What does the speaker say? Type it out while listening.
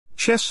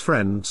Chess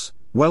friends,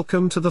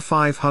 welcome to the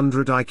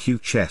 500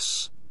 IQ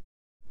Chess.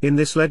 In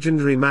this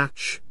legendary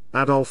match,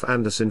 Adolf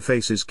Anderssen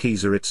faces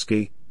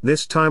Kieseritzky.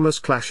 This timeless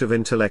clash of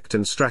intellect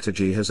and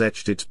strategy has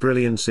etched its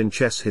brilliance in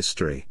chess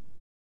history.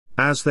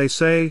 As they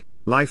say,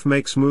 life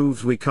makes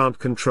moves we can't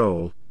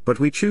control, but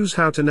we choose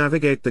how to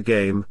navigate the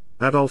game.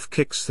 Adolf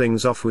kicks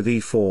things off with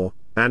e4,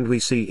 and we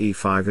see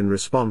e5 in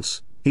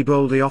response. He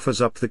boldly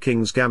offers up the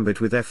king's gambit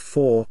with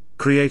f4,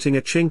 creating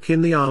a chink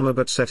in the armor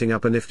but setting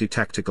up a nifty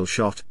tactical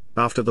shot.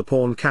 After the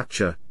pawn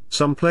capture,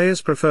 some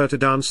players prefer to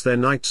dance their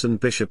knights and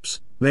bishops,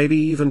 maybe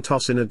even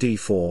toss in a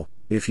d4.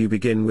 If you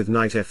begin with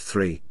knight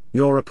f3,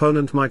 your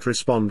opponent might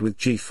respond with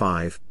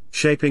g5,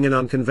 shaping an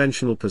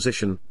unconventional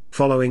position.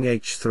 Following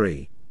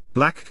h3,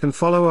 black can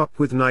follow up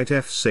with knight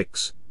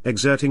f6,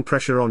 exerting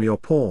pressure on your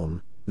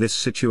pawn. This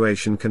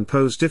situation can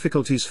pose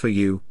difficulties for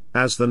you,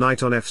 as the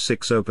knight on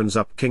f6 opens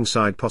up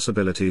kingside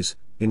possibilities.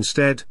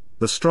 Instead,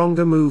 the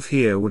stronger move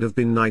here would have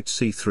been knight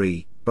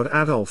c3, but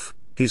Adolf,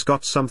 he's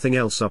got something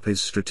else up his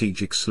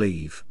strategic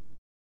sleeve.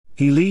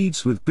 He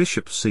leads with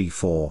bishop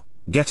c4,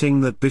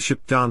 getting that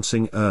bishop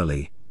dancing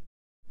early.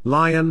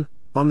 Lion,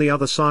 on the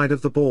other side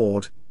of the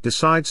board,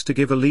 decides to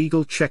give a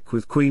legal check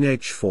with queen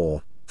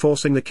h4,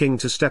 forcing the king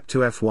to step to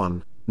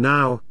f1.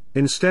 Now,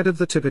 instead of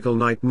the typical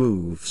knight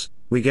moves,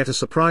 we get a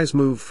surprise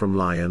move from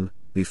Lion,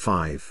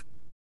 b5.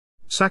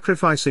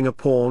 Sacrificing a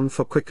pawn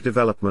for quick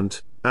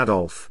development,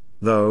 Adolf,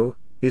 though,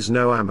 is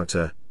no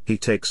amateur. He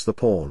takes the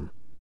pawn.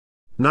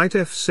 Knight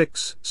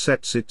f6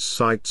 sets its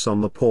sights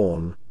on the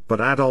pawn, but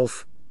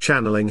Adolf,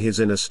 channeling his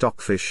inner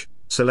Stockfish,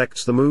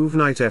 selects the move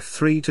knight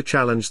f3 to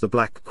challenge the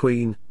black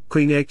queen,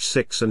 queen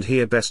h6, and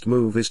here best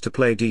move is to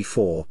play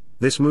d4.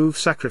 This move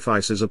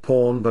sacrifices a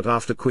pawn, but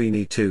after queen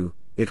e2,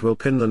 it will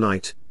pin the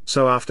knight,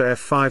 so after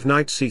f5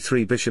 knight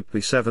c3 bishop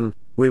b7,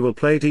 we will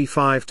play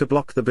d5 to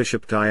block the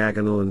bishop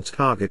diagonal and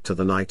target to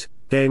the knight.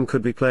 Game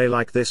could be played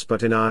like this,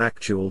 but in our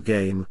actual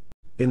game.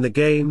 In the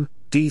game,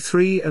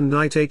 d3 and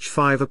knight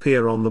h5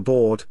 appear on the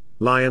board.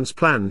 Lion's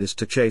plan is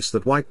to chase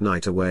that white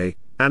knight away,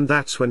 and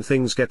that's when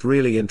things get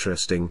really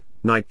interesting.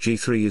 Knight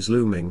g3 is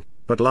looming,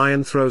 but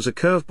Lion throws a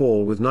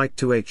curveball with knight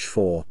to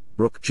h4.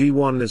 Rook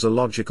g1 is a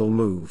logical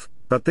move,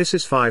 but this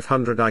is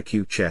 500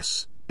 IQ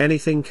chess.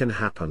 Anything can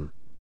happen.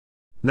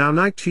 Now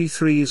knight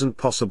g3 isn't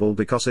possible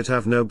because it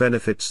have no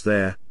benefits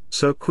there,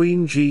 so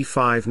queen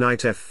g5 knight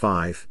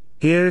f5.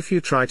 Here if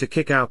you try to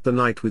kick out the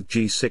knight with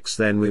g6,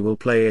 then we will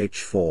play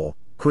h4.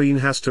 Queen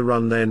has to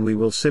run, then we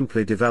will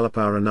simply develop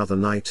our another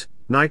knight.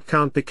 Knight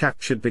can't be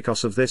captured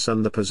because of this,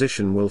 and the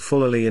position will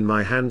fully in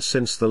my hand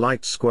since the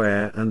light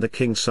square and the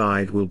king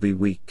side will be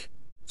weak.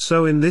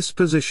 So in this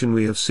position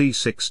we have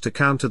c6 to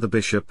counter the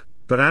bishop,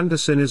 but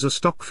Anderssen is a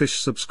Stockfish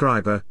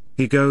subscriber.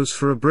 He goes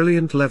for a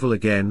brilliant level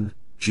again,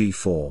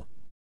 g4.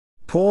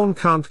 Pawn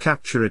can't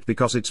capture it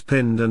because it's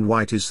pinned and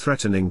white is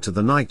threatening to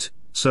the knight,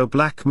 so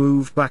black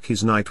moved back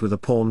his knight with a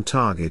pawn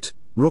target,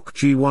 rook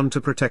g1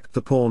 to protect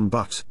the pawn,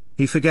 but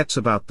he forgets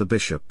about the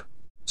bishop.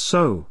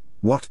 So,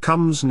 what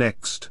comes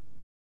next?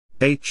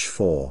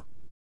 h4.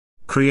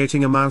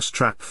 Creating a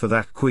mousetrap for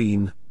that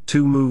queen.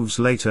 2 moves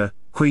later,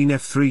 queen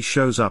f3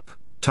 shows up,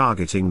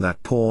 targeting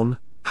that pawn.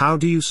 How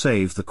do you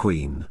save the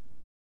queen?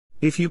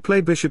 If you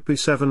play bishop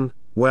b7,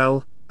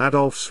 well,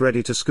 Adolf's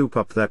ready to scoop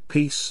up that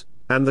piece,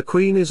 and the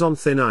queen is on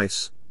thin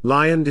ice.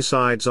 Lion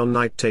decides on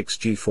knight takes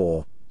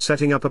g4,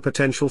 setting up a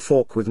potential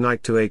fork with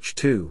knight to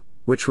h2,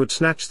 which would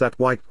snatch that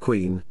white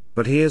queen,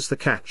 but here's the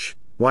catch.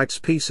 White's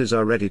pieces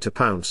are ready to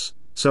pounce,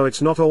 so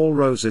it's not all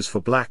roses for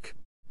black.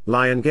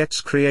 Lion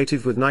gets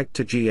creative with knight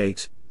to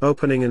g8,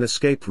 opening an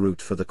escape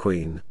route for the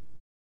queen.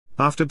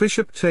 After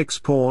bishop takes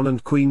pawn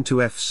and queen to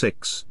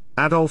f6,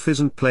 Adolf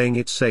isn't playing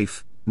it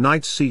safe.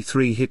 Knight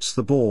c3 hits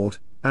the board,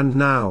 and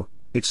now,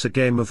 it's a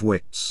game of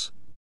wits.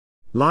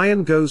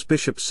 Lion goes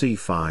bishop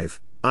c5,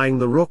 eyeing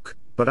the rook,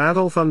 but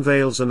Adolf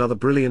unveils another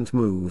brilliant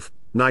move,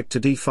 knight to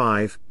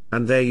d5,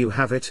 and there you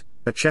have it,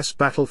 a chess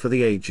battle for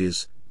the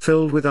ages,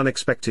 filled with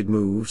unexpected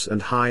moves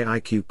and high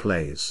IQ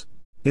plays.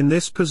 In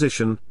this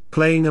position,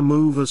 playing a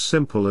move as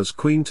simple as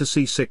queen to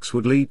c6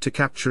 would lead to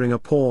capturing a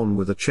pawn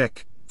with a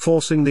check,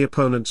 forcing the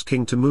opponent's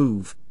king to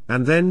move,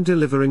 and then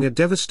delivering a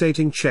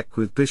devastating check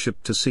with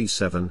bishop to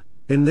c7.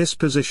 In this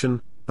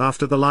position,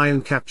 after the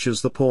lion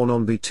captures the pawn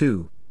on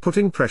b2,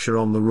 putting pressure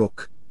on the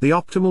rook, the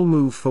optimal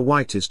move for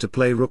white is to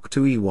play rook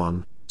to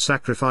e1,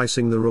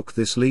 sacrificing the rook.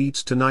 This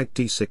leads to knight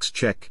d6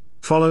 check,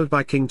 followed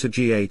by king to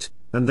g8,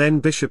 and then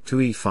bishop to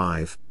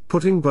e5,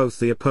 putting both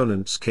the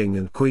opponent's king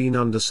and queen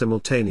under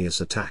simultaneous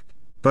attack.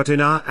 But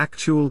in our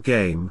actual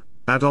game,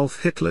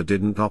 Adolf Hitler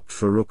didn't opt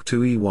for rook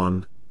to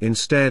e1,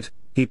 instead,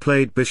 he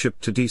played bishop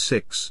to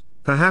d6.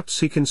 Perhaps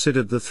he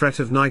considered the threat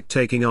of knight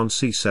taking on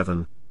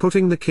c7,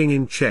 putting the king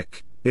in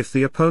check. If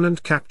the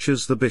opponent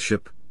captures the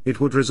bishop, it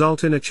would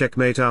result in a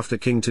checkmate after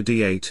king to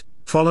d8,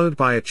 followed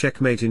by a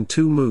checkmate in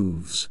 2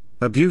 moves.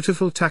 A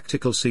beautiful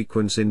tactical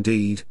sequence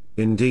indeed.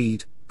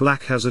 Indeed,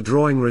 black has a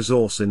drawing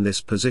resource in this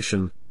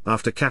position.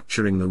 After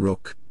capturing the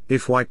rook,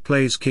 if white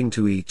plays king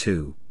to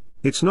e2,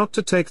 It's not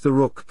to take the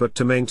rook but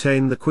to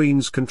maintain the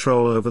queen's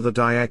control over the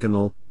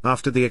diagonal.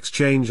 After the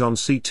exchange on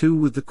c2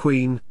 with the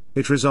queen,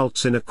 it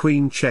results in a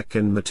queen check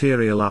and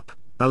material up,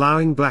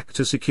 allowing black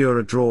to secure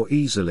a draw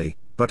easily.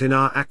 But in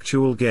our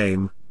actual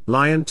game,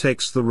 lion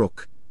takes the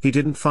rook. He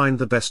didn't find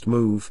the best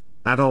move.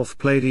 Adolf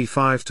played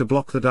e5 to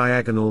block the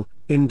diagonal.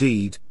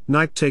 Indeed,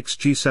 knight takes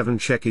g7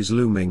 check is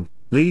looming,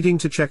 leading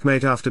to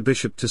checkmate after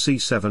bishop to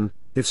c7.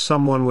 If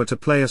someone were to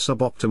play a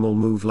suboptimal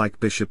move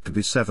like bishop to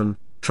b7,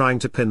 trying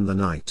to pin the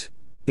knight,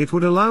 it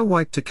would allow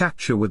white to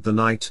capture with the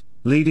knight,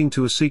 leading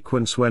to a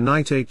sequence where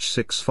knight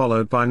h6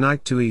 followed by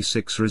knight to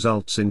e6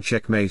 results in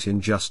checkmate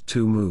in just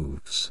 2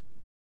 moves.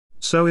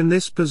 So in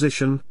this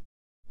position,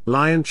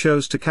 lion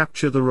chose to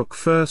capture the rook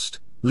first,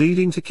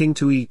 leading to king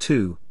to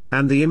e2,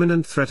 and the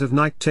imminent threat of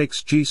knight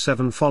takes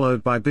g7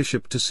 followed by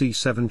bishop to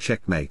c7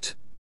 checkmate.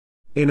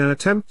 In an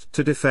attempt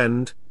to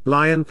defend,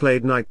 lion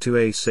played knight to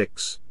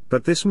a6,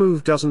 but this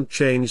move doesn't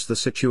change the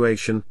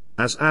situation,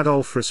 as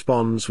Adolf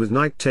responds with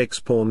knight takes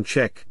pawn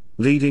check,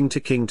 leading to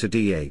king to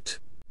d8.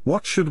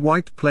 What should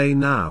white play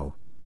now?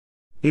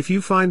 If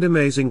you find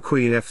amazing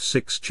queen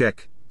f6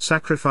 check,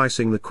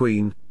 sacrificing the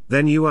queen,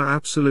 then you are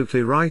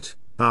absolutely right.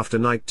 After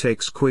knight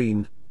takes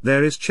queen,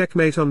 there is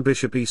checkmate on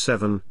bishop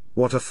e7.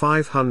 What a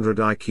 500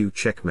 IQ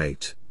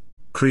checkmate!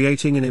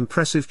 Creating an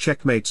impressive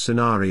checkmate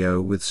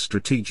scenario with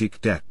strategic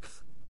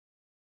depth.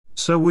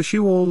 So wish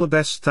you all the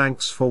best.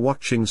 Thanks for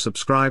watching.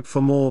 Subscribe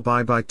for more.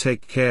 Bye bye.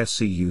 Take care.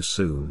 See you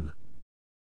soon.